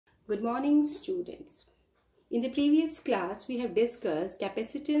Good morning, students. In the previous class, we have discussed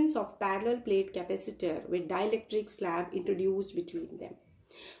capacitance of parallel plate capacitor with dielectric slab introduced between them.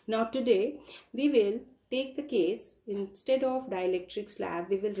 Now today, we will take the case, instead of dielectric slab,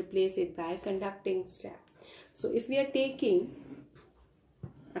 we will replace it by conducting slab. So if we are taking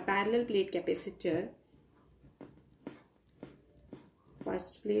a parallel plate capacitor,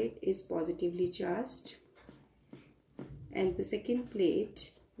 first plate is positively charged and the second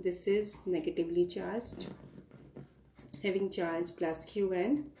plate, this is negatively charged, having charge plus Q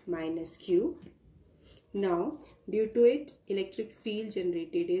and minus Q. Now, due to it, electric field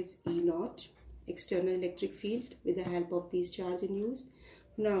generated is E naught, external electric field with the help of these charge induced.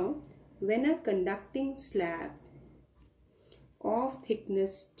 Now, when a conducting slab of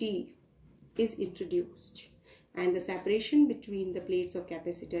thickness T is introduced and the separation between the plates of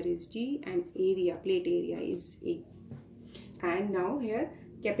capacitor is D and plate area is A. And now here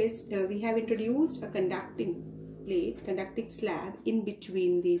we have introduced a conducting slab in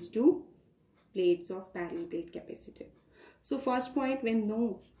between these two plates of parallel plate capacitor. So first point, when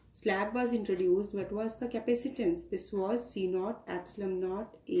no slab was introduced, what was the capacitance? This was C naught epsilon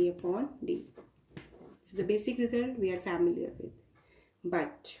naught A upon D. This is the basic result we are familiar with.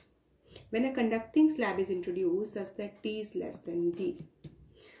 But when a conducting slab is introduced such that T is less than D,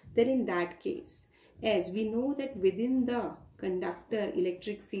 then in that case, as we know that within the conductor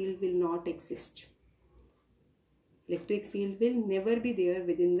electric field will not exist. Electric field will never be there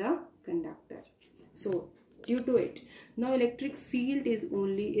within the conductor. So due to it, now electric field is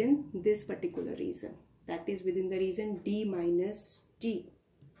only in this particular region, that is within the region D minus T.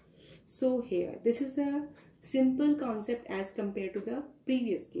 So here this is a simple concept as compared to the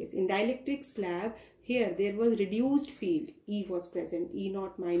previous case. In dielectric slab, here there was reduced field, E was present, E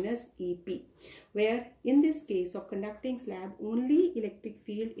naught minus EP, where in this case of conducting slab, only electric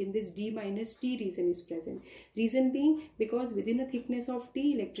field in this D minus T region is present. Reason being, because within a thickness of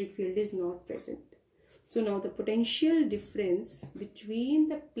T, electric field is not present. So now the potential difference between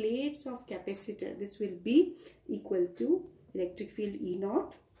the plates of capacitor, this will be equal to electric field E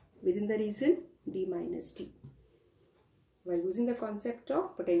naught within the region D minus T. By using the concept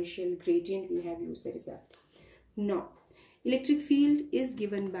of potential gradient, we have used the result. Now, electric field is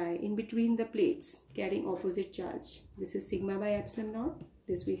given by in between the plates carrying opposite charge. This is sigma by epsilon naught.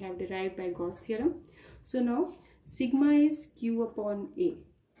 This we have derived by Gauss theorem. So now, sigma is Q upon A.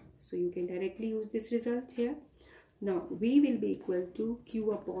 So you can directly use this result here. Now, V will be equal to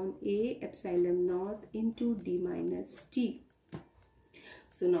Q upon A epsilon naught into D minus T.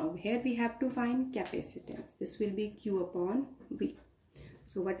 So now here we have to find capacitance. This will be Q upon V.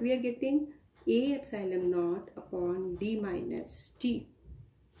 So what we are getting? A epsilon naught upon D minus T.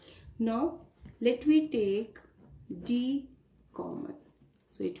 Now let me take D common.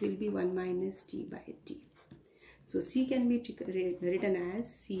 So it will be 1 minus T by T. So C can be written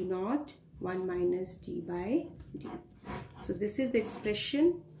as C naught 1 minus T by D. So this is the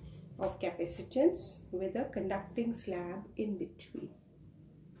expression of capacitance with a conducting slab in between.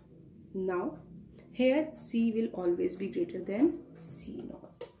 Now, here C will always be greater than C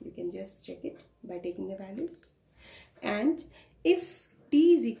naught. You can just check it by taking the values. And if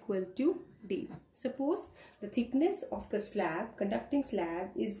T is equal to D, suppose the thickness of the slab, conducting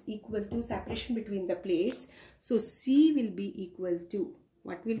slab, is equal to separation between the plates. So C will be equal to,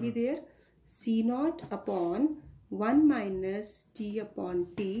 what will be there? C naught upon 1 minus T upon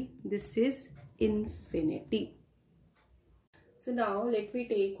T. This is infinity. So now let me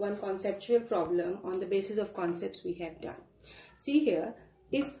take one conceptual problem on the basis of concepts we have done. See here,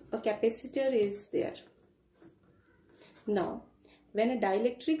 if a capacitor is there. Now, when a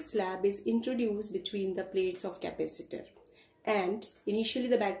dielectric slab is introduced between the plates of capacitor and initially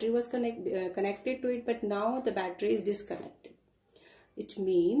the battery was connected to it, but now the battery is disconnected. It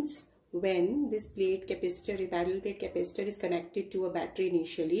means when this plate capacitor, parallel plate capacitor is connected to a battery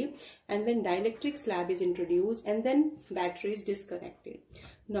initially, and when dielectric slab is introduced and then battery is disconnected.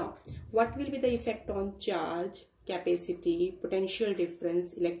 Now, what will be the effect on charge, capacity, potential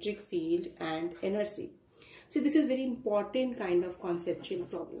difference, electric field and energy? So this is very important kind of conceptual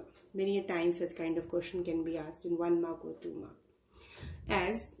problem. Many a times such kind of question can be asked in 1 mark or 2 mark.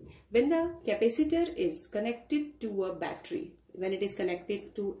 As when the capacitor is connected to a battery, when it is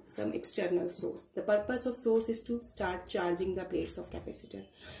connected to some external source, the purpose of source is to start charging the plates of capacitor.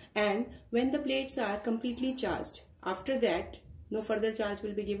 And when the plates are completely charged, after that no further charge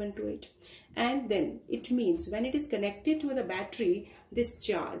will be given to it. And then it means when it is connected to the battery, this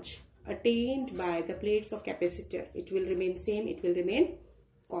charge attained by the plates of capacitor, it will remain same, it will remain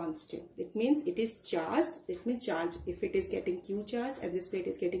constant. It means it is charged. It means charge, if it is getting Q charge and this plate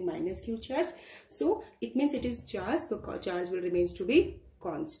is getting minus Q charge, so it means it is charged, the charge will remains to be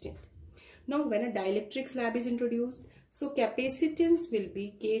constant. Now when a dielectric slab is introduced, so capacitance will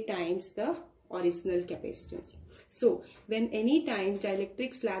be K times the original capacitance. So when any times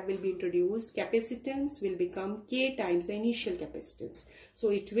dielectric slab will be introduced, capacitance will become K times the initial capacitance. So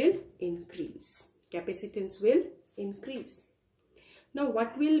it will increase. Capacitance will increase. Now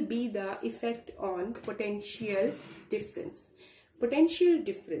what will be the effect on potential difference? Potential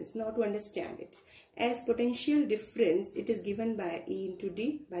difference, now to understand it, as potential difference, it is given by E into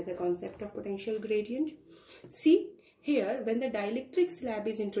D by the concept of potential gradient. See here, when the dielectric slab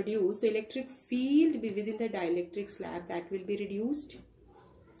is introduced, the electric field within the dielectric slab, that will be reduced.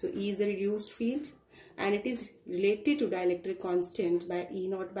 So E is the reduced field and it is related to dielectric constant by E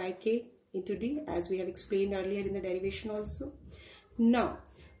naught by K into D, as we have explained earlier in the derivation also. Now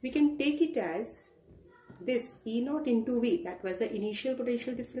we can take it as this E naught into V, that was the initial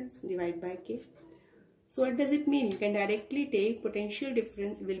potential difference, divided by K. So what does it mean? You can directly take potential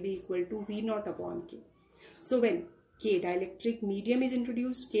difference will be equal to V naught upon K. So when K, dielectric medium, is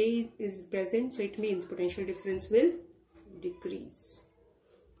introduced, K is present, so it means potential difference will decrease.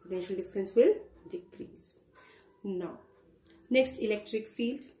 Potential difference will decrease. Now next, electric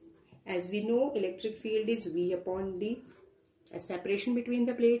field. As we know, electric field is V upon D. A separation between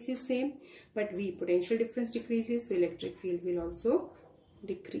the plates is same, but V, potential difference decreases, so electric field will also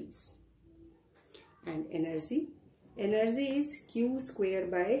decrease. And energy is Q square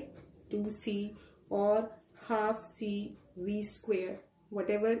by 2C or half C V square,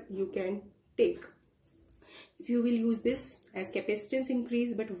 whatever you can take. If you will use this, as capacitance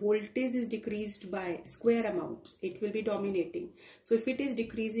increase but voltage is decreased by square amount, it will be dominating. So if it is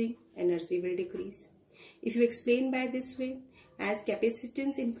decreasing, energy will decrease. If you explain by this way, as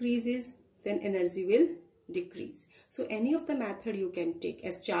capacitance increases, then energy will decrease. So any of the method you can take,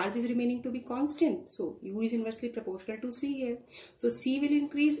 as charge is remaining to be constant, so U is inversely proportional to C here. So C will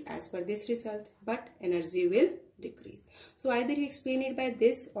increase as per this result, but energy will decrease. So either you explain it by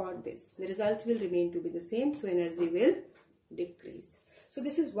this or this, the result will remain to be the same, so energy will decrease. So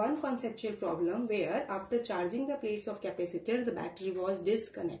this is one conceptual problem where after charging the plates of capacitor, the battery was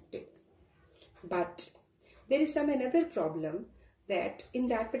disconnected. But there is some another problem, that in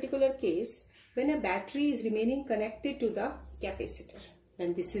that particular case, when a battery is remaining connected to the capacitor,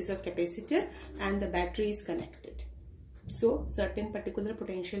 then this is a capacitor and the battery is connected, so certain particular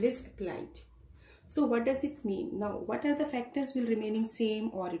potential is applied. So what does it mean? Now what are the factors will remaining same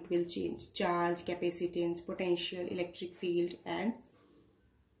or it will change? Charge, capacitance, potential, electric field and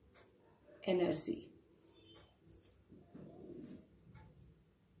energy.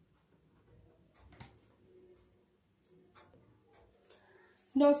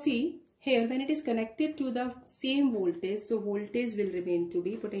 Now see here, when it is connected to the same voltage, so voltage will remain to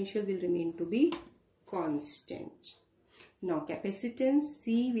be, potential will remain to be constant. Now capacitance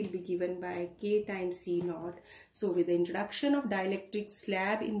C will be given by K times C naught. So with the introduction of dielectric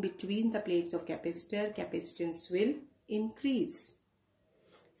slab in between the plates of capacitor, capacitance will increase.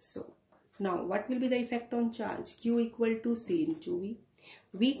 So now what will be the effect on charge? Q equal to C into V.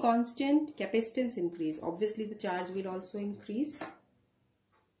 V constant, capacitance increase. Obviously the charge will also increase.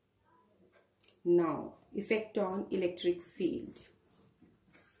 Now effect on electric field.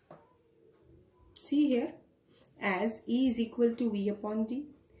 See here, as E is equal to V upon D,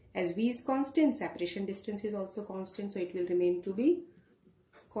 as V is constant, separation distance is also constant, so it will remain to be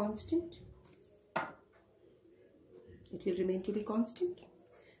constant. It will remain to be constant.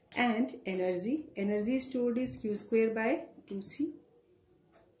 And energy stored is Q square by 2C,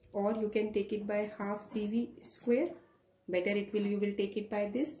 or you can take it by half CV square. Better it will, you will take it by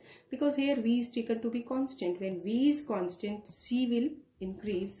this, because here V is taken to be constant. When V is constant, C will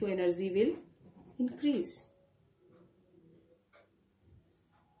increase, so energy will increase.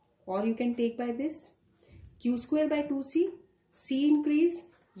 Or you can take by this, Q square by 2C, C increase,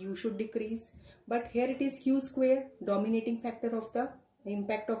 U should decrease. But here it is Q square, dominating factor of the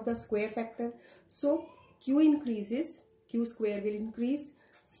impact of the square factor. So Q increases, Q square will increase.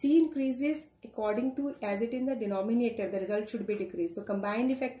 C increases according to as it in the denominator, the result should be decreased. So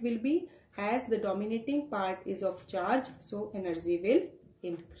combined effect will be, as the dominating part is of charge, so energy will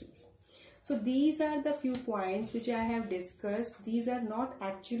increase. So these are the few points which I have discussed. These are not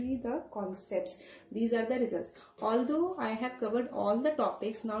actually the concepts. These are the results. Although I have covered all the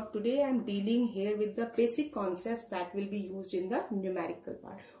topics, now today I am dealing here with the basic concepts that will be used in the numerical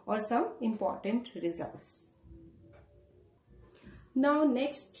part or some important results. Now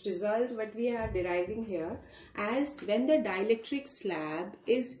next result what we are deriving here, as when the dielectric slab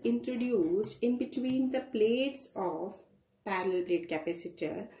is introduced in between the plates of parallel plate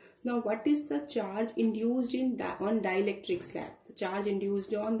capacitor. Now what is the charge induced on dielectric slab? The charge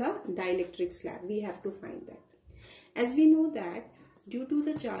induced on the dielectric slab, we have to find that. As we know that due to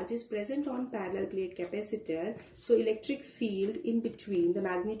the charges present on parallel plate capacitor, so electric field in between, the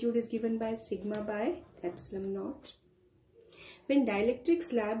magnitude is given by sigma by epsilon naught. When dielectric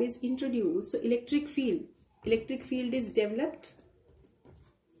slab is introduced, so electric field is developed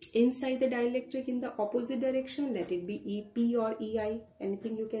inside the dielectric in the opposite direction. Let it be EP or EI,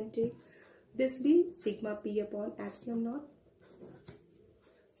 anything you can take. This be sigma P upon epsilon naught.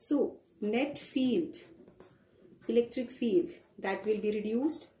 So net field, electric field, that will be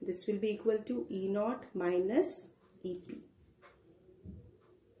reduced. This will be equal to E naught minus EP.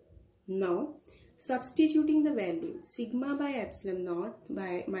 Now substituting the value sigma by epsilon naught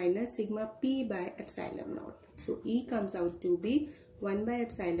by minus sigma P by epsilon naught. So E comes out to be 1 by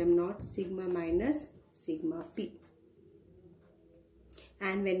epsilon naught sigma minus sigma P.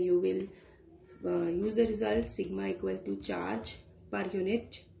 And when you will use the result, sigma equal to charge per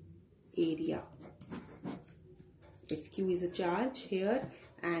unit area. If Q is a charge here,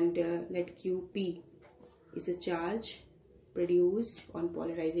 and let QP is a charge produced on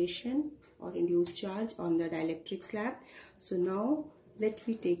polarization or induced charge on the dielectric slab. So now let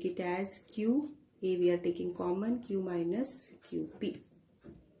me take it as Q. A we are taking common, Q minus QP.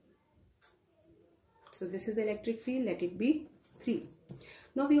 So this is the electric field, let it be 3.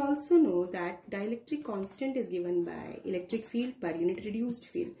 Now we also know that dielectric constant is given by electric field per unit reduced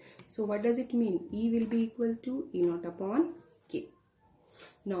field. So what does it mean? E will be equal to E naught upon K.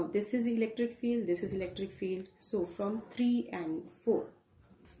 Now this is electric field, this is electric field. So from 3 and 4,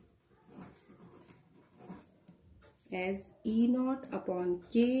 as E naught upon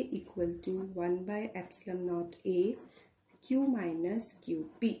K equal to 1 by epsilon naught A Q minus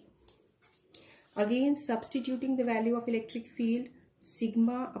QP. Again substituting the value of electric field,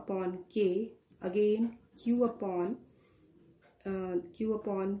 sigma upon K, again Q upon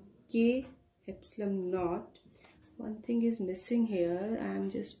K epsilon naught. One thing is missing here, I am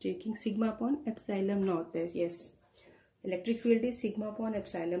just taking sigma upon epsilon naught. There's, yes, electric field is sigma upon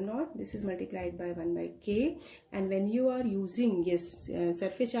epsilon naught. This is multiplied by 1 by K, and when you are using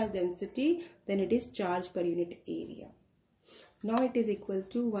surface charge density, then it is charge per unit area. Now it is equal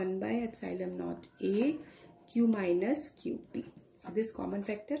to 1 by epsilon naught A Q minus QP. So this common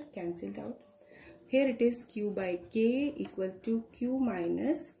factor cancelled out. Here it is Q by K equal to Q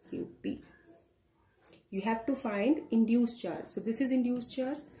minus QP. You have to find induced charge. So this is induced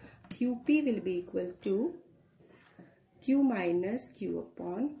charge. QP will be equal to Q minus Q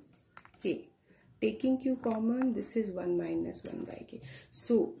upon K. Taking Q common, this is 1 minus 1 by K.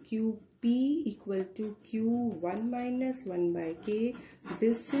 So QP equal to Q1 minus 1 by K.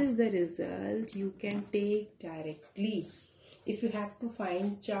 This is the result you can take directly. If you have to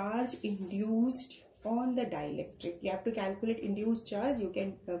find charge induced on the dielectric, you have to calculate induced charge. You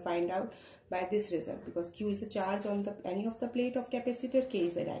can find out by this result, because Q is the charge on any of the plate of capacitor, K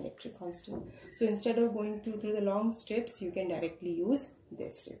is the dielectric constant. So instead of going through the long steps, you can directly use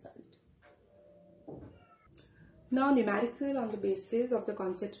this result. Now numerical on the basis of the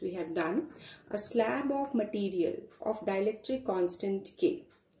concepts we have done. A slab of material of dielectric constant K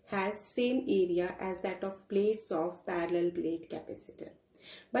has same area as that of plates of parallel plate capacitor,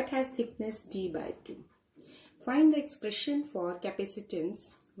 but has thickness D by 2. Find the expression for capacitance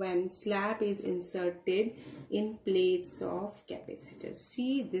when slab is inserted in plates of capacitor.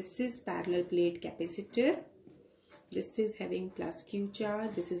 See, this is parallel plate capacitor. This is having plus Q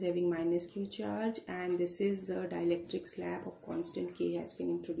charge, this is having minus Q charge, and this is a dielectric slab of constant K has been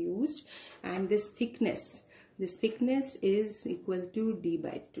introduced, and this thickness is equal to D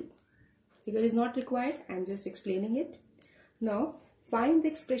by 2. Figure is not required, I am just explaining it. Now find the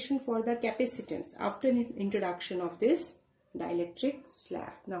expression for the capacitance after introduction of this dielectric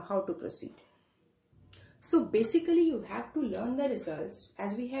slab. Now how to proceed? So basically you have to learn the results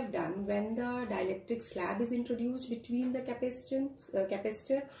as we have done when the dielectric slab is introduced between the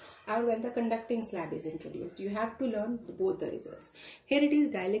capacitor or when the conducting slab is introduced. You have to learn both the results. Here it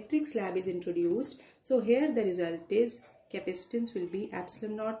is dielectric slab is introduced. So here the result is capacitance will be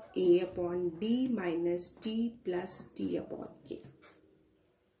epsilon naught A upon D minus T plus T upon K.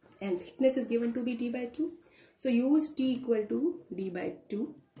 And thickness is given to be D by 2. So use T equal to D by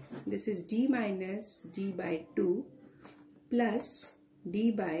 2. This is D minus D by 2 plus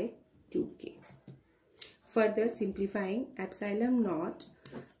D by 2K. Further simplifying, epsilon naught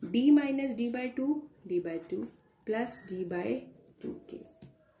D minus D by 2 plus D by 2k.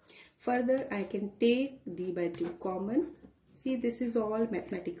 Further, I can take d by 2 common. See, this is all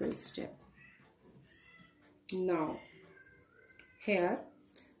mathematical step. Now, here,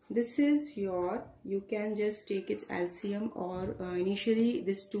 this is your, you can just take its LCM, or initially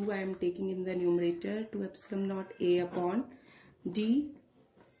this 2 I am taking in the numerator, 2 epsilon naught a upon d.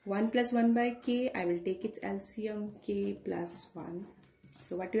 1 plus 1 by k, I will take its LCM, k plus 1.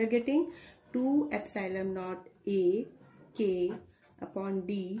 So what you are getting? 2 epsilon naught a k upon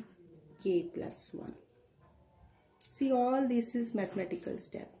d, k plus 1. See, all this is mathematical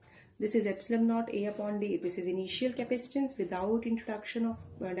step. This is epsilon naught a upon d. This is initial capacitance without introduction of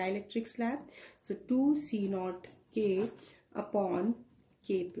dielectric slab. So 2 c naught k upon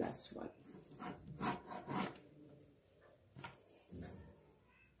k plus 1.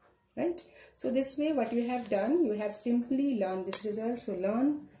 Right? So this way what you have done, you have simply learned this result. So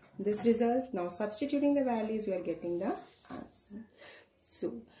learn this result. Now substituting the values, you are getting the answer.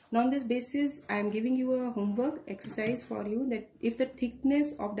 So now on this basis, I am giving you a homework exercise for you, that if the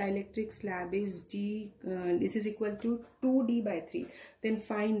thickness of dielectric slab is d, this is equal to 2d by 3, then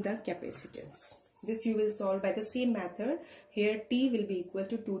find the capacitance. This you will solve by the same method. Here T will be equal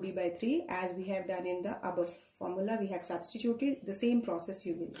to 2d by 3, as we have done in the above formula. We have substituted the same process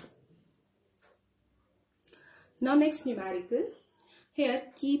you will do. Now next numerical. Here,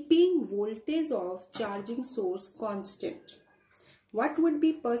 keeping voltage of charging source constant, what would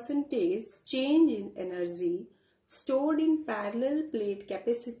be percentage change in energy stored in parallel plate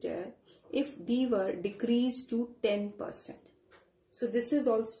capacitor if D were decreased to 10%? So this is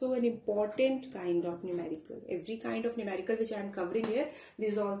also an important kind of numerical. Every kind of numerical which I am covering here,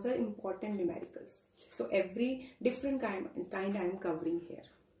 these are also important numericals. So every different kind I am covering here.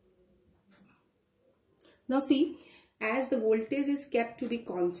 Now see, as the voltage is kept to be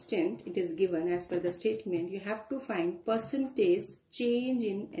constant, it is given as per the statement, you have to find percentage change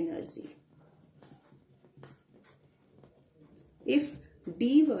in energy. If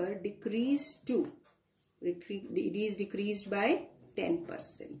D were decreased to, D is decreased by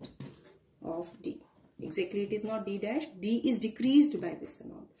 10% of D. Exactly, it is not D dash, D is decreased by this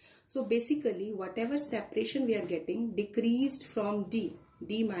amount. So basically, whatever separation we are getting decreased from D,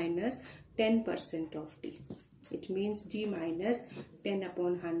 D minus 10% of D. It means D minus 10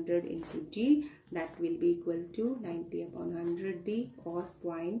 upon 100 into D, that will be equal to 90 upon 100 D, or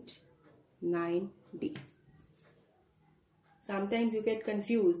 0.9 D. Sometimes you get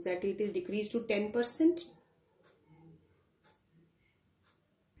confused that it is decreased to 10%.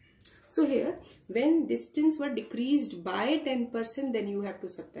 So here, when distance were decreased by 10%, then you have to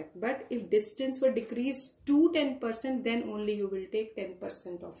subtract. But if distance were decreased to 10%, then only you will take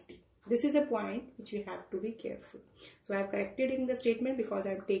 10% of D. This is a point which you have to be careful. So I have corrected in the statement because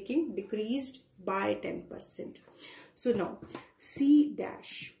I am taking decreased by 10%. So now C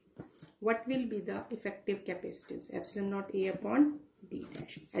dash, what will be the effective capacitance? Epsilon naught A upon D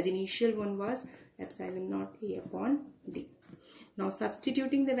dash. As initial one was epsilon naught A upon D. Now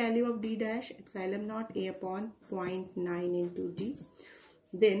substituting the value of D dash, epsilon naught A upon 0.9 into D.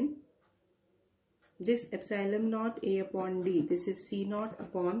 Then this epsilon naught A upon D, this is C naught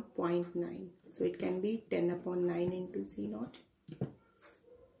upon 0.9. So it can be 10 upon 9 into C naught.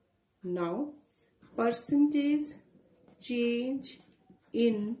 Now, percentage change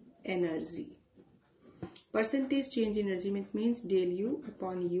in energy. Percentage change in energy means del U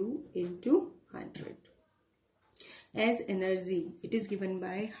upon U into 100. As energy, it is given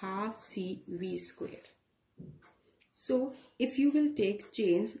by half CV square. So if you will take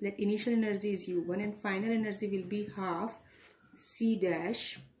change, that initial energy is U1 and final energy will be half C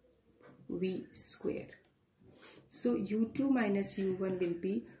dash V square. So U2 minus U1 will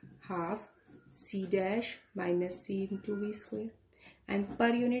be half C dash minus C into V square. And per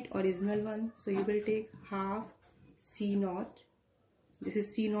unit original one, so you will take half C naught. This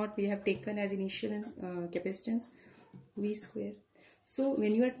is C naught we have taken as initial capacitance, V square. So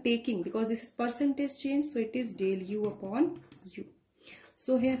when you are taking, because this is percentage change, so it is del U upon U.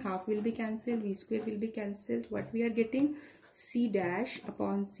 So here half will be cancelled, V square will be cancelled. What we are getting? C dash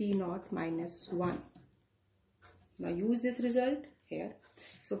upon C naught minus 1. Now use this result here.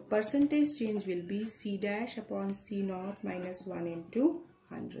 So percentage change will be C dash upon C naught minus 1 into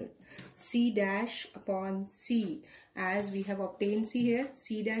 100. C dash upon C, as we have obtained C here,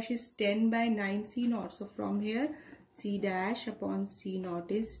 C dash is 10 by 9 C naught. So from here, C dash upon C naught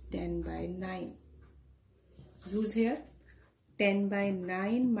is 10 by 9. Use here 10 by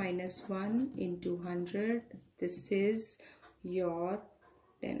 9 minus 1 into 100. This is your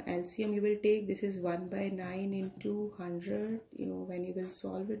 10 LCM you will take. This is 1 by 9 into 100. When you will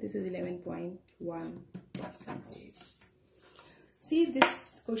solve it, this is 11.1%. See,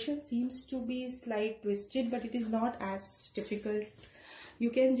 this question seems to be slight twisted, but it is not as difficult. You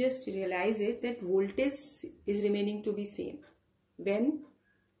can just realize it that voltage is remaining to be same when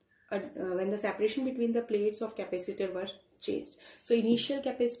the separation between the plates of capacitor were changed. So initial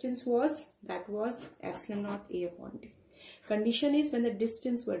capacitance was epsilon naught A upon D. Condition is when the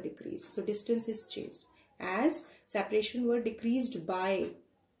distance were decreased. So distance is changed as separation were decreased by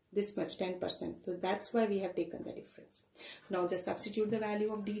this much, 10%. So that's why we have taken the difference. Now just substitute the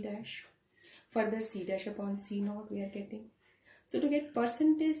value of D dash. Further C dash upon C naught we are getting. So to get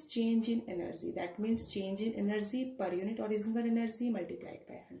percentage change in energy, that means change in energy per unit original energy multiplied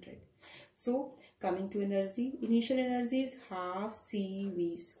by 100. So coming to energy, initial energy is half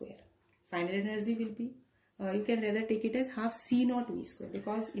CV square. Final energy will be, you can rather take it as half C naught V square,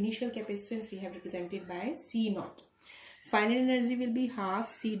 because initial capacitance we have represented by C naught. Final energy will be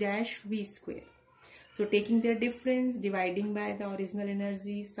half C dash V square. So taking their difference, dividing by the original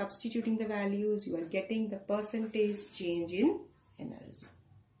energy, substituting the values, you are getting the percentage change in energy.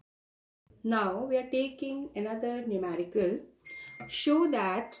 Now we are taking another numerical. Show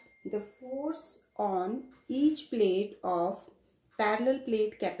that the force on each plate of parallel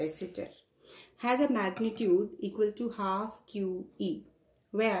plate capacitor has a magnitude equal to half QE,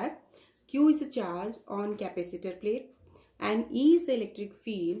 where Q is the charge on capacitor plate and E is the electric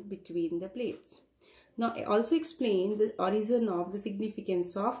field between the plates. Now I also explain the origin of the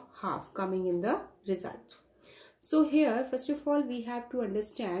significance of half coming in the result. So here first of all we have to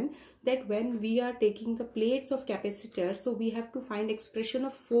understand that when we are taking the plates of capacitor, so we have to find expression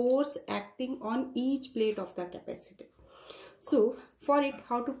of force acting on each plate of the capacitor. So for it,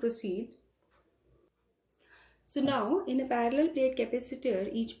 how to proceed? So now in a parallel plate capacitor,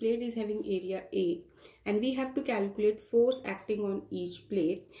 each plate is having area A and we have to calculate force acting on each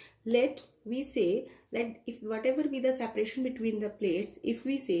plate. Let we say that if whatever be the separation between the plates, if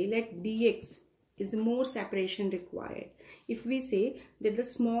we say let dx is the more separation required. If we say that the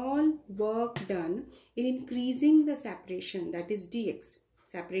small work done in increasing the separation, that is dx,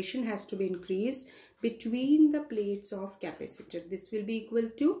 separation has to be increased between the plates of capacitor. This will be equal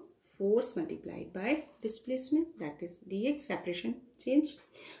to force multiplied by displacement, that is dx, separation change.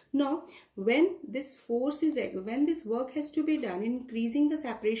 Now when this force is, when this work has to be done in increasing the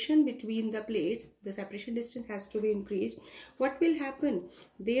separation between the plates, the separation distance has to be increased. What will happen?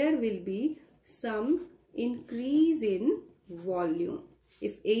 There will be some increase in volume.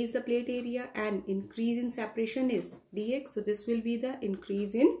 If A is the plate area and increase in separation is dx, so this will be the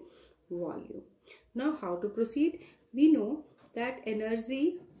increase in volume. Now how to proceed? We know that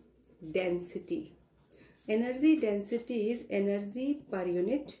energy density is energy per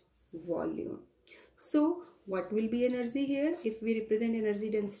unit volume. So what will be energy here? If we represent energy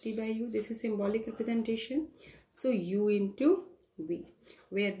density by U, this is symbolic representation. So U into V,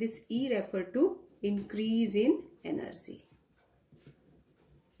 where this E refer to increase in energy.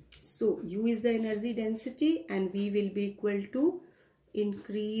 So U is the energy density and V will be equal to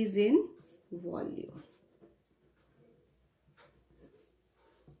increase in volume.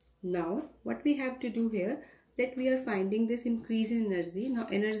 Now what we have to do here, that we are finding this increase in energy. Now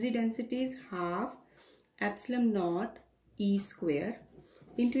energy density is half epsilon naught E square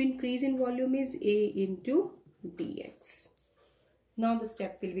into increase in volume is A into dx. Now the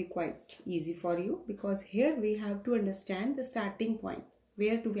step will be quite easy for you, because here we have to understand the starting point.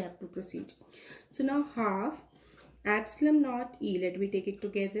 Where do we have to proceed? So now half epsilon naught E, let me take it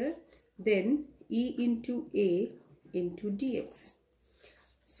together, then E into A into dx.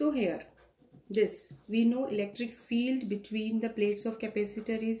 So here this, we know electric field between the plates of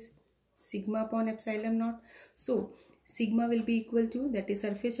capacitor is sigma upon epsilon naught. So sigma will be equal to, that is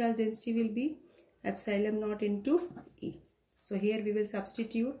surface charge density will be epsilon naught into E. So here we will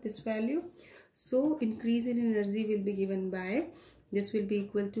substitute this value. So increase in energy will be given by, this will be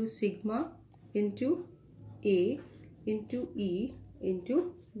equal to sigma into A into E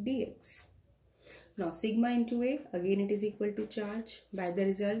into dx. Now sigma into A, again it is equal to charge, by the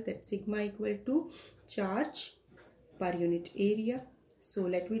result that sigma equal to charge per unit area. So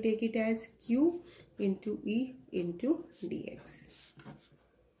let me take it as Q into E into dx.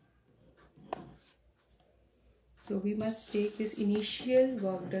 So we must take this initial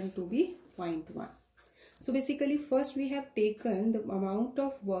work done to be 0.1. So basically first we have taken the amount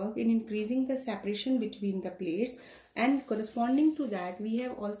of work in increasing the separation between the plates, and corresponding to that we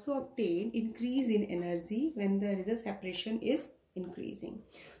have also obtained increase in energy when the result separation is increasing.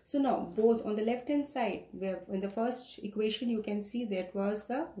 So now both on the left hand side, where in the first equation you can see that was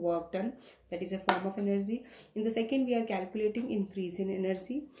the work done, that is a form of energy. In the second we are calculating increase in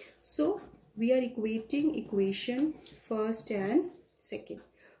energy. So we are equating equation first and second.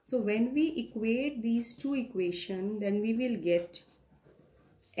 So when we equate these two equations, then we will get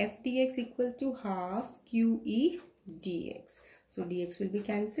f dx equal to half qe dx. So dx will be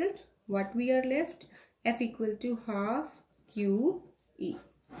cancelled. What we are left? F equal to half qe.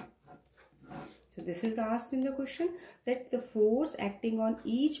 So this is asked in the question, that the force acting on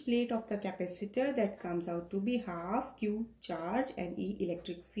each plate of the capacitor, that comes out to be half q charge and e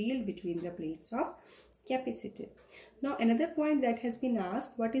electric field between the plates of capacitor. Now another point that has been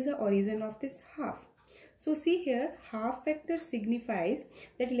asked, what is the origin of this half? So see here, half factor signifies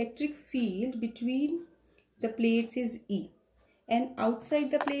that electric field between the plates is E and outside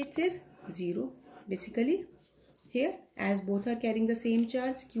the plates is 0. Basically here, as both are carrying the same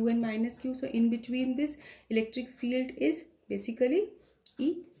charge, q and minus q, so in between this electric field is basically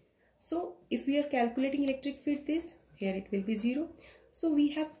E. So if we are calculating electric field, this here it will be 0. So we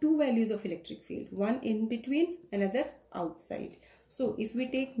have two values of electric field, one in between, another outside. So if we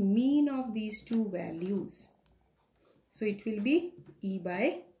take mean of these two values, so it will be E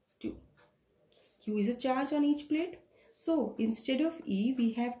by 2. Q is a charge on each plate. So instead of E,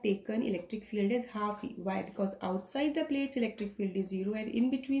 we have taken electric field as half E. Why? Because outside the plates electric field is 0 and in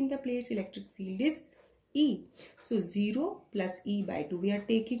between the plates electric field is E. So 0 plus E by 2. We are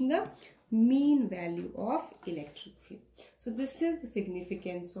taking the mean value of electric field. So this is the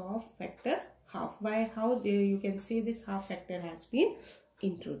significance of factor half. Why? How there you can say this half factor has been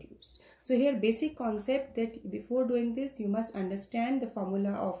introduced. So here basic concept, that before doing this you must understand the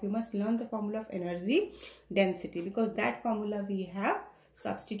formula of, you must learn the formula of energy density, because that formula we have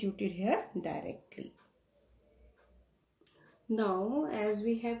substituted here directly. Now as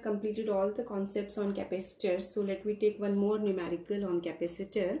we have completed all the concepts on capacitor, so let me take one more numerical on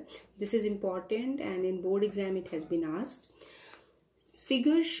capacitor. This is important and in board exam it has been asked.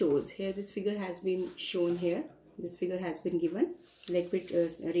 Figure shows, here this figure has been shown here, this figure has been given. Let me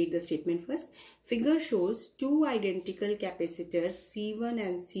read the statement first. Figure shows two identical capacitors C1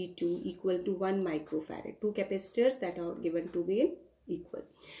 and C2 equal to 1 microfarad. Two capacitors that are given to be equal,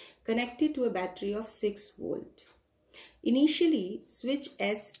 connected to a battery of 6 volt. Initially switch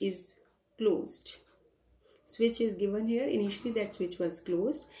S is closed. Switch is given here. Initially that switch was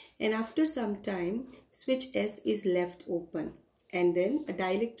closed, and after some time switch S is left open, and then a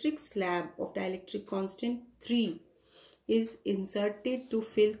dielectric slab of dielectric constant 3 is inserted to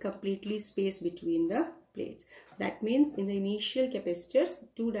fill completely space between the plates. That means in the initial capacitors,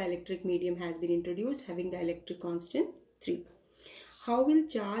 two dielectric medium has been introduced having dielectric constant 3. How will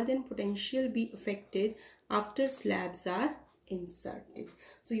charge and potential be affected after slabs are inserted?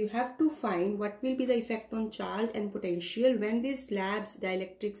 So you have to find what will be the effect on charge and potential when these slabs,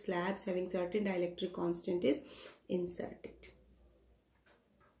 dielectric slabs having certain dielectric constant is inserted.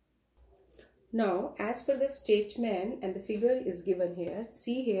 Now as per the statement and the figure is given here,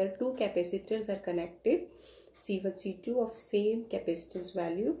 see here two capacitors are connected, C1, C2 of same capacitance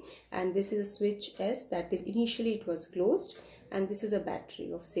value, and this is a switch S, that is initially it was closed, and this is a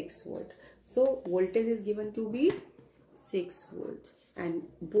battery of 6 volt. So voltage is given to be 6 volt and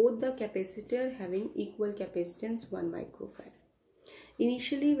both the capacitor having equal capacitance 1 microfarad.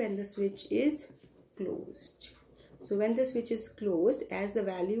 Initially when the switch is closed. So when the switch is closed, as the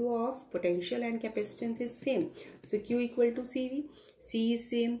value of potential and capacitance is same, so Q equal to CV, C is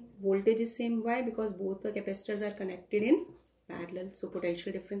same, voltage is same. Why? Because both the capacitors are connected in parallel, so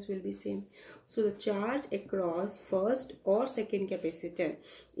potential difference will be same. So the charge across first or second capacitor,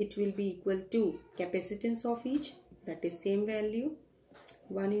 it will be equal to capacitance of each, that is same value,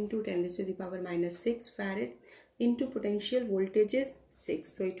 1 into 10 raised to the power minus 6 farad into potential voltage is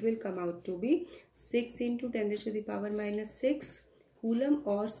 6. So it will come out to be 6 into 10 raised to the power minus 6 coulomb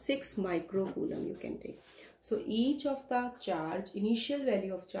or 6 microcoulomb you can take. So each of the charge, initial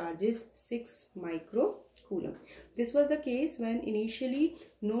value of charge is 6 microcoulomb. This was the case when initially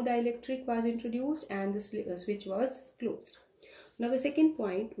no dielectric was introduced and the switch was closed. Now the second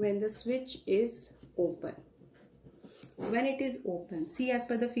point, when the switch is open. When it is open, see as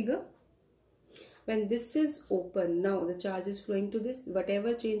per the figure, when this is open, now the charge is flowing to this,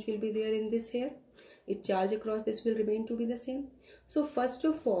 whatever change will be there in this here, it charge across this will remain to be the same. So first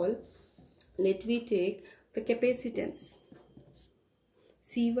of all, let me take the capacitance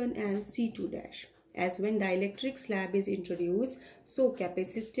C1 and C2 dash. As when dielectric slab is introduced, so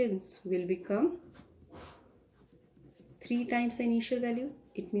capacitance will become 3 times the initial value.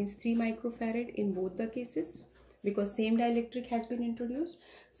 It means 3 microfarad in both the cases, because same dielectric has been introduced.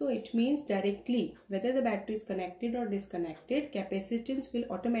 So it means directly whether the battery is connected or disconnected, capacitance will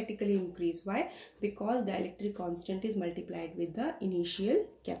automatically increase. Why? Because dielectric constant is multiplied with the initial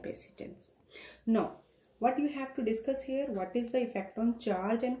capacitance. Now, what you have to discuss here, what is the effect on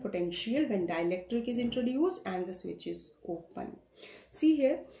charge and potential when dielectric is introduced and the switch is open. See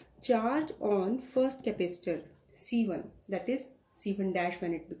here, charge on first capacitor C1, that is C1 dash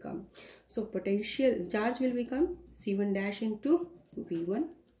when it become. So potential charge will become C1 dash into V1.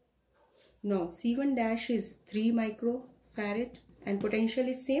 Now C1 dash is 3 microfarad and potential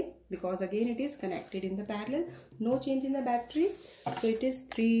is same because again it is connected in the parallel. No change in the battery. So it is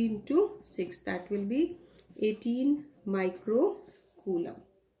 3 into 6, that will be 18 microcoulomb.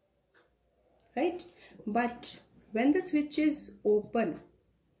 Right? But when the switch is open,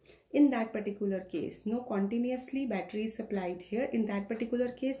 in that particular case, no continuously battery is supplied here. In that particular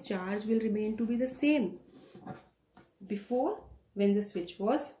case, charge will remain to be the same before when the switch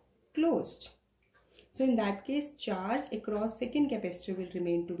was closed. So in that case, charge across second capacitor will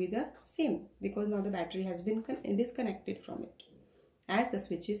remain to be the same because now the battery has been disconnected from it as the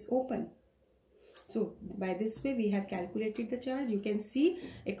switch is open. So by this way we have calculated the charge. You can see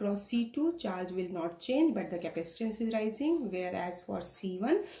across C2 charge will not change but the capacitance is rising, whereas for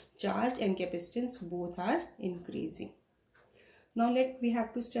C1 charge and capacitance both are increasing. Now we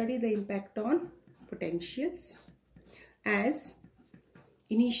have to study the impact on potentials. As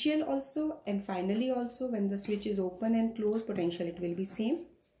initial also and finally also, when the switch is open and closed, potential it will be same.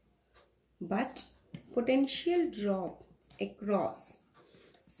 But potential drop across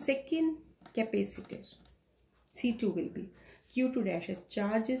second capacitor C2 will be Q2 dash as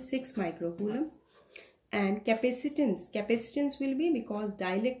charge is 6 microcoulomb and capacitance will be, because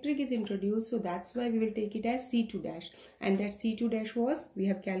dielectric is introduced, so that's why we will take it as C2 dash, and that C2 dash was, we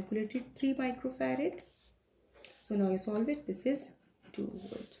have calculated 3 microfarad. So now you solve it, this is 2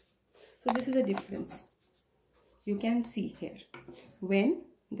 volt. So this is a difference you can see here. When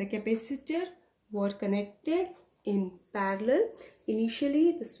the capacitor were connected in parallel,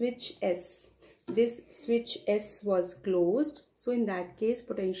 initially the switch S, this switch S was closed. So in that case,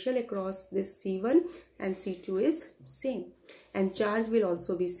 potential across this C1 and C2 is same and charge will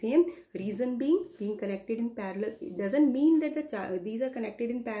also be same. Reason being connected in parallel, it doesn't mean that these are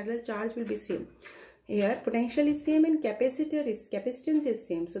connected in parallel, charge will be same. Here potential is same and capacitance is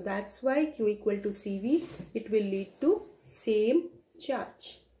same. So that's why Q equal to CV, it will lead to same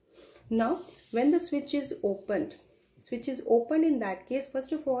charge. Now when the switch is opened, in that case,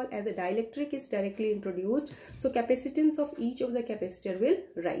 first of all, as the dielectric is directly introduced, so capacitance of each of the capacitor will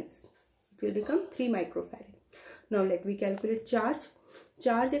rise. It will become 3 microfarad. Now let me calculate charge.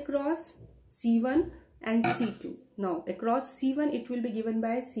 Charge across C1 and C2. Now across C1 it will be given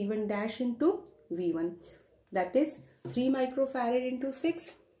by C1 dash into V1. That is 3 microfarad into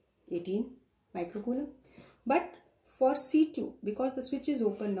 6, 18 microcoulomb. But for C2, because the switch is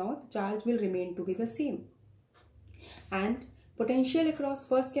open now, the charge will remain to be the same. And potential across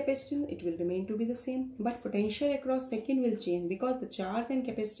first capacitance, it will remain to be the same. But potential across second will change because the charge and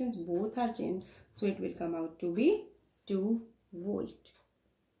capacitance both are changed. So it will come out to be 2 volt.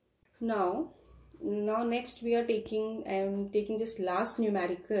 Now next we are taking, I am taking just last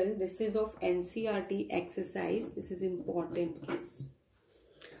numerical. This is of NCERT exercise. This is important case.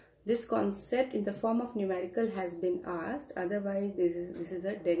 This concept in the form of numerical has been asked. Otherwise this is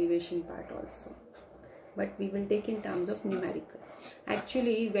a derivation part also. But we will take in terms of numerical.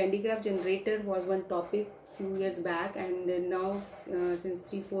 Actually, Van de Graaff generator was one topic few years back, and now since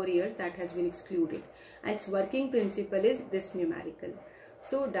 3-4 years that has been excluded. And its working principle is this numerical.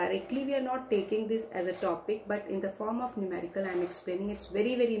 So directly we are not taking this as a topic, but in the form of numerical I am explaining. It's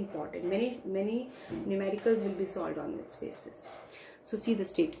very, very important. Many numericals will be solved on its basis. So see the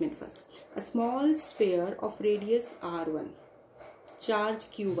statement first. A small sphere of radius R1, charge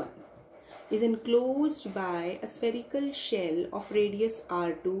Q1, is enclosed by a spherical shell of radius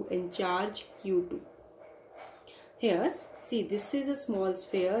R2 and charge Q2. Here, see, this is a small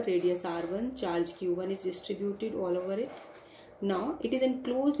sphere, radius R1, charge Q1 is distributed all over it. Now, it is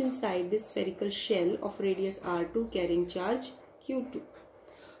enclosed inside this spherical shell of radius R2 carrying charge Q2.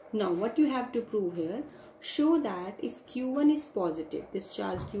 Now, what you have to prove here, show that if Q1 is positive, this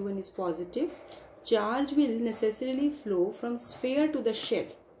charge Q1 is positive, charge will necessarily flow from sphere to the shell.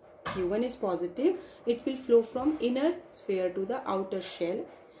 Q1 is positive, it will flow from inner sphere to the outer shell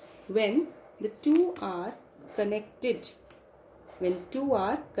when the two are connected. When two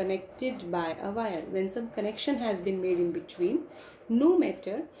are connected by a wire, when some connection has been made in between, no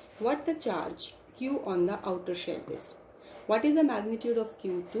matter what the charge Q on the outer shell is. What is the magnitude of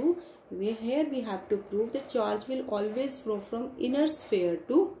Q2? Here we have to prove that charge will always flow from inner sphere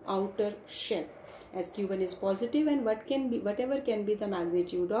to outer shell, as Q1 is positive, and whatever can be the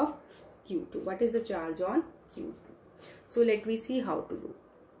magnitude of Q2. What is the charge on Q2? So let me see how to do.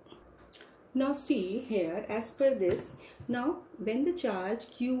 Now see here, as per this, now when the charge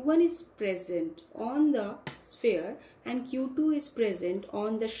Q1 is present on the sphere and Q2 is present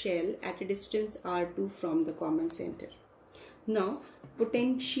on the shell at a distance R2 from the common center. Now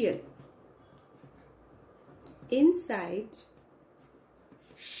potential inside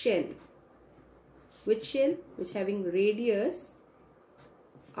shell, which shell? Which having radius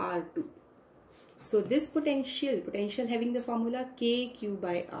R2. So this potential having the formula KQ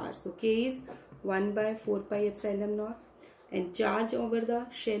by R. So K is 1 by 4 pi epsilon naught and charge over the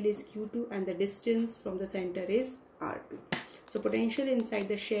shell is Q2 and the distance from the center is R2. So potential inside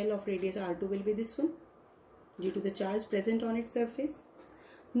the shell of radius R2 will be this one due to the charge present on its surface.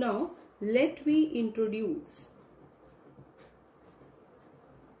 Now let we introduce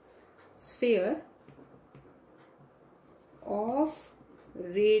sphere of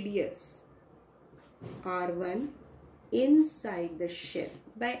radius R1 inside the shell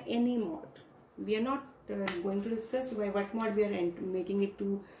by any mod. We are not going to discuss by what mod we are making it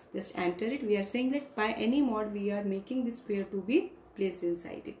to just enter it. We are saying that by any mod we are making this sphere to be placed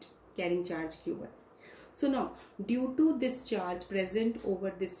inside it, carrying charge Q1. So now, due to this charge present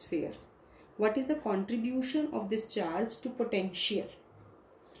over this sphere, what is the contribution of this charge to potential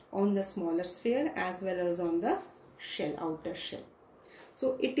on the smaller sphere as well as on the shell, outer shell?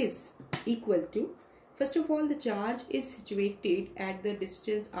 So it is equal to, first of all, the charge is situated at the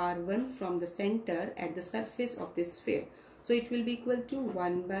distance R1 from the center at the surface of this sphere. So it will be equal to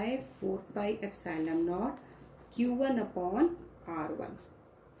 1 by 4 pi epsilon naught Q1 upon R1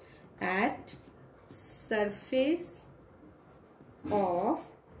 at surface of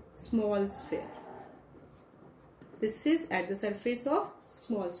small sphere. This is at the surface of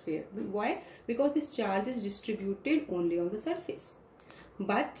small sphere. Why? Because this charge is distributed only on the surface.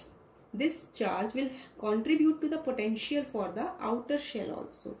 But this charge will contribute to the potential for the outer shell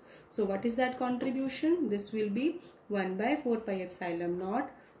also. So what is that contribution? This will be 1 by 4 pi epsilon naught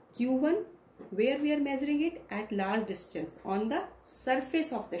Q1, where we are measuring it at large distance on the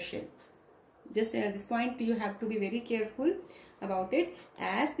surface of the shell. Just at this point you have to be very careful about it,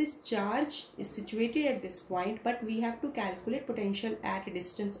 as this charge is situated at this point, but we have to calculate potential at a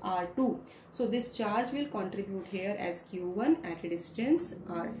distance R2. So this charge will contribute here as Q1 at a distance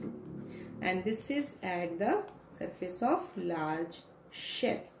R2, and this is at the surface of large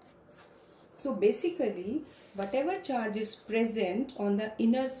shell. So basically whatever charge is present on the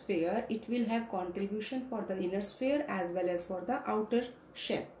inner sphere, it will have contribution for the inner sphere as well as for the outer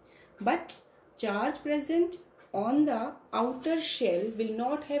shell. But charge present on the outer shell will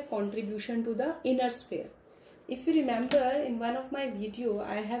not have contribution to the inner sphere. If you remember, in one of my video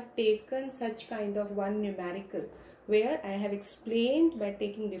I have taken such kind of one numerical where I have explained by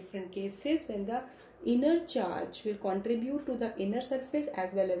taking different cases when the inner charge will contribute to the inner surface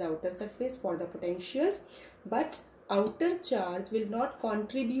as well as outer surface for the potentials, but outer charge will not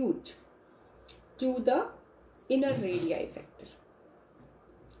contribute to the inner radii factor.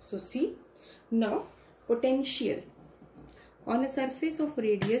 So see, now potential on a surface of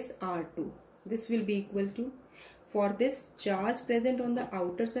radius R2, this will be equal to, for this charge present on the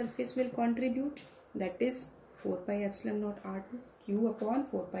outer surface will contribute, that is 4 pi epsilon naught R2 Q upon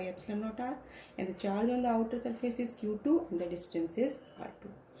 4 pi epsilon naught R, and the charge on the outer surface is Q2 and the distance is R2.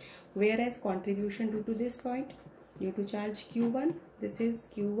 Whereas contribution due to this point, due to charge Q1, this is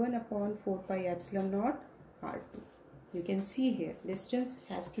Q1 upon 4 pi epsilon naught R2. You can see here distance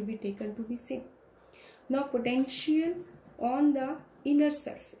has to be taken to be same. Now potential on the inner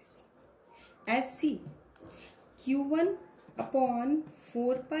surface, as see Q1 upon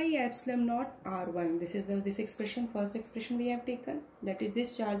 4 pi epsilon naught R1, this is this expression, first expression we have taken, that is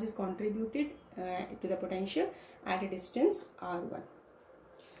this charge is contributed to the potential at a distance R1,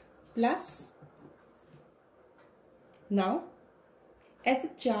 plus now as the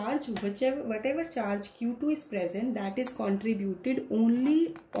charge, whatever charge Q2 is present, that is contributed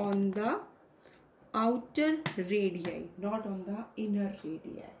only on the outer radii, not on the inner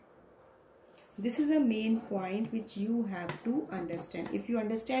radii. This is a main point which you have to understand. If you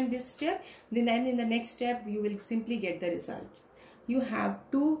understand this step, then in the next step you will simply get the result. You have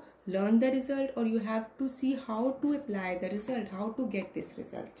to learn the result, or you have to see how to apply the result, how to get this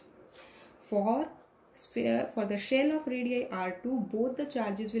result. For the shell of radii R2, both the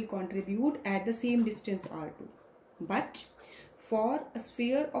charges will contribute at the same distance R2. But for a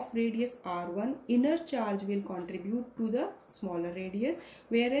sphere of radius R1, inner charge will contribute to the smaller radius,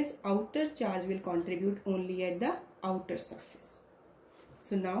 whereas outer charge will contribute only at the outer surface.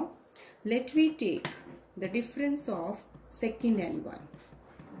 So now let me take the difference of second and one.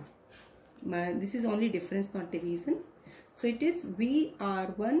 This is only difference, not division. So it is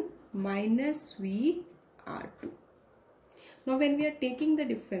VR1 minus V R2. Now when we are taking the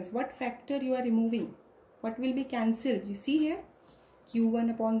difference, what factor you are removing? What will be cancelled? You see here,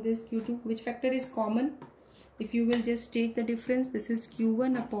 Q1 upon this Q2. Which factor is common? If you will just take the difference, this is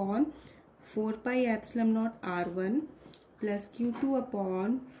Q1 upon 4 pi epsilon naught R1 plus Q2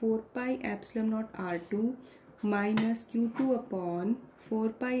 upon 4 pi epsilon naught R2 minus Q2 upon 4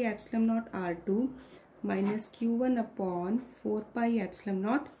 pi epsilon naught R2 minus Q1 upon 4 pi epsilon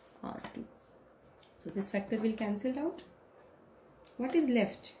naught R2. So this factor will cancel out. What is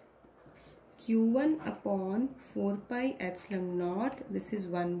left? Q1 upon 4 pi epsilon naught. This is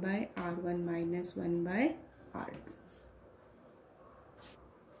 1 by R1 minus 1 by R2.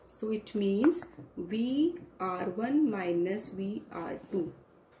 So it means VR1 minus VR2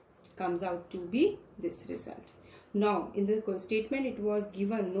 comes out to be this result. Now in the statement it was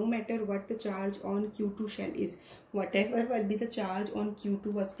given, no matter what the charge on Q2 shell is, whatever will be the charge on Q2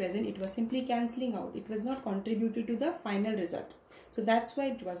 was present, it was simply cancelling out. It was not contributed to the final result. So that's why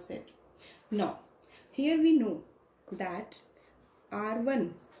it was said. Now here we know that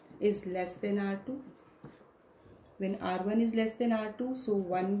R1 is less than R2. When R1 is less than R2, so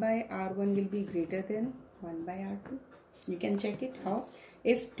 1 by R1 will be greater than 1 by R2. You can check it how.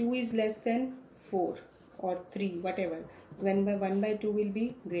 If 2 is less than 4 or 3, whatever, 1 by 2 will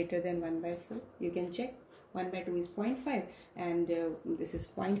be greater than 1 by 4. You can check. 1 by 2 is 0.5 and this is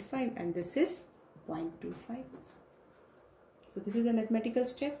 0.5 and this is 0.25. So this is a mathematical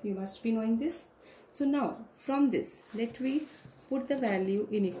step. You must be knowing this. So now from this, let we put the value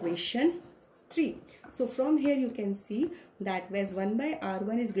in equation 3. So from here you can see that as 1 by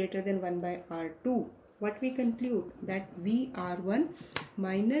R1 is greater than 1 by R2, what we conclude that VR1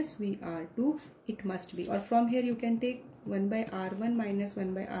 minus VR2 it must be, or from here you can take 1 by R1 minus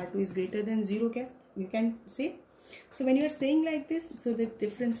 1 by R2 is greater than 0, you can say. So when you are saying like this, so the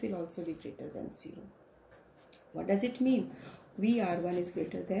difference will also be greater than 0. What does it mean? VR1 is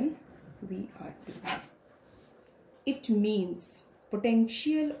greater than VR2. It means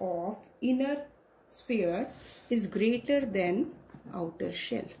potential of inner sphere is greater than outer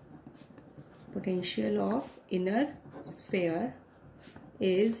shell. Potential of inner sphere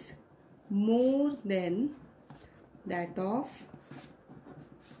is more than that of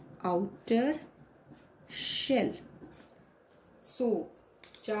outer shell. So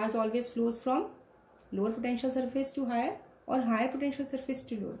charge always flows from lower potential surface to higher or higher potential surface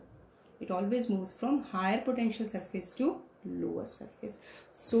to lower. It always moves from higher potential surface to lower surface.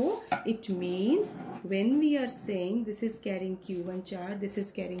 So it means when we are saying this is carrying Q1 charge, this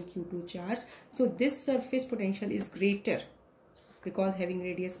is carrying Q2 charge, so this surface potential is greater because having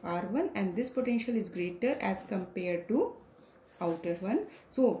radius R1, and this potential is greater as compared to outer one.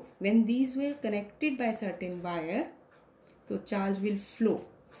 So when these were connected by certain wire, so charge will flow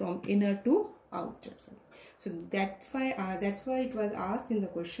from inner to outer. So that's why it was asked in the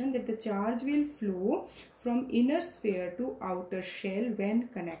question that the charge will flow from inner sphere to outer shell when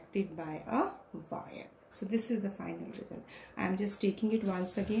connected by a wire. So this is the final result. I am just taking it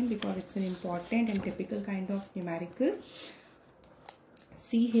once again because it's an important and typical kind of numerical.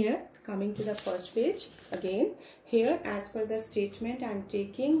 See here, coming to the first page again. Here as per the statement I am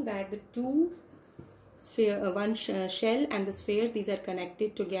taking that the two sphere, one shell and the sphere, these are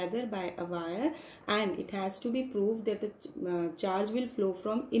connected together by a wire, and it has to be proved that the charge will flow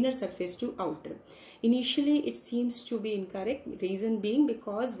from inner surface to outer. Initially it seems to be incorrect, reason being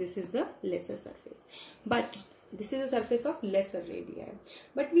because this is the lesser surface, but this is a surface of lesser radii.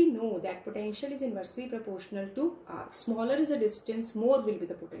 But we know that potential is inversely proportional to R. Smaller is the distance, more will be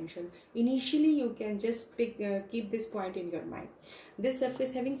the potential. Initially you can just keep this point in your mind. This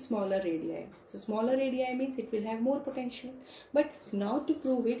surface having smaller radii. So smaller radii means it will have more potential. But now to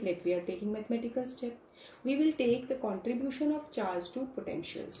prove it, we are taking mathematical step. We will take the contribution of charge to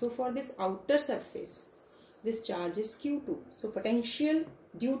potential. So for this outer surface, this charge is Q2. So potential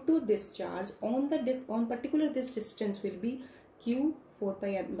due to this charge on particular this distance will be Q 4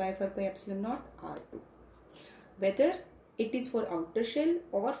 pi by 4 pi epsilon naught R2. Whether it is for outer shell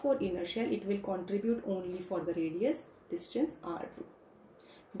or for inner shell, it will contribute only for the radius distance R2.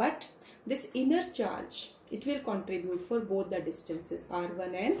 But this inner charge, it will contribute for both the distances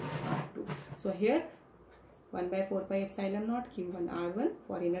R1 and R2. So here 1 by 4 pi epsilon naught Q1 R1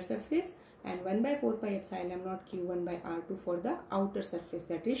 for inner surface and 1 by 4 pi epsilon naught Q1 by R2 for the outer surface,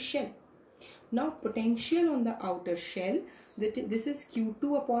 that is shell. Now potential on the outer shell, this is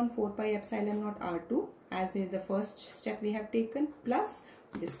Q2 upon 4 pi epsilon naught R2 as in the first step we have taken, plus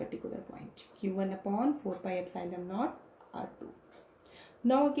this particular point Q1 upon 4 pi epsilon naught R2.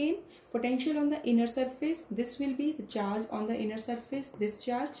 Now again potential on the inner surface, this will be the charge on the inner surface, this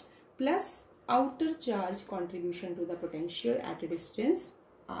charge plus outer charge contribution to the potential at a distance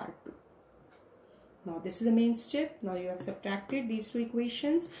r2. Now this is the main step. Now you have subtracted these two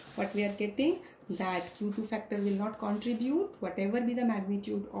equations. What we are getting, that Q2 factor will not contribute. Whatever be the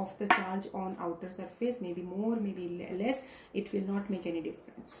magnitude of the charge on outer surface, maybe more, maybe less, it will not make any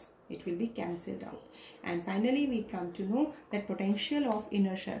difference. It will be cancelled out. And finally we come to know that potential of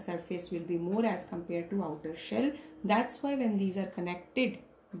inner surface will be more as compared to outer shell. That's why when these are connected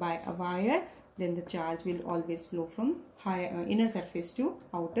by a wire, then the charge will always flow from inner surface to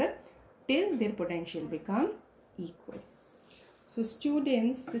outer till their potential become equal. So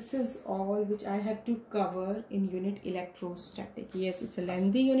students, this is all which I have to cover in unit electrostatic. Yes, it's a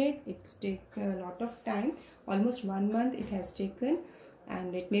lengthy unit. It's taken a lot of time, almost 1 month it has taken,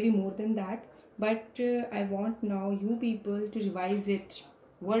 and it may be more than that. But I want now you people to revise it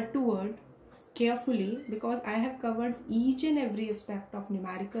word to word carefully, because I have covered each and every aspect of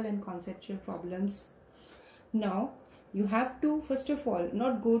numerical and conceptual problems. Now you have to first of all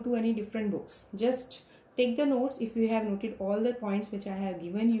not go to any different books. Just take the notes. If you have noted all the points which I have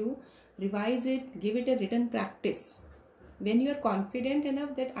given you, revise it, give it a written practice. When you are confident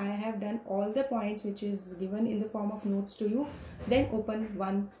enough that I have done all the points which is given in the form of notes to you, then open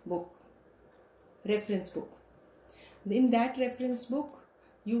one book, reference book. In that reference book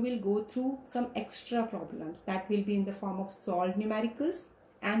you will go through some extra problems that will be in the form of solved numericals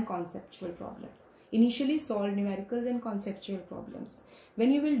and conceptual problems. Initially solve numericals and conceptual problems.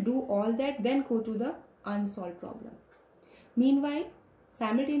 When you will do all that, then go to the unsolved problem. Meanwhile,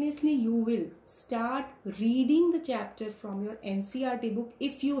 simultaneously you will start reading the chapter from your NCERT book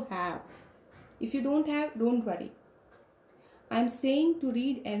if you have. If you don't have, don't worry. I am saying to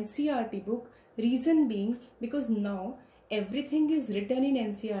read NCERT book, reason being because now everything is written in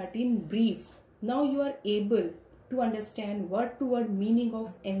NCERT in brief. Now you are able to understand word to word meaning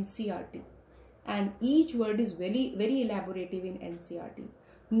of NCERT. And each word is very elaborative in NCERT.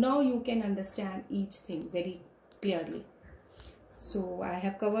 Now you can understand each thing very clearly. So I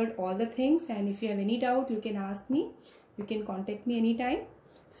have covered all the things, and if you have any doubt you can ask me. You can contact me anytime.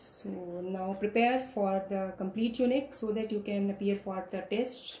 So now prepare for the complete unit so that you can appear for the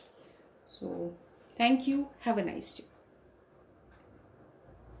test. So thank you. Have a nice day.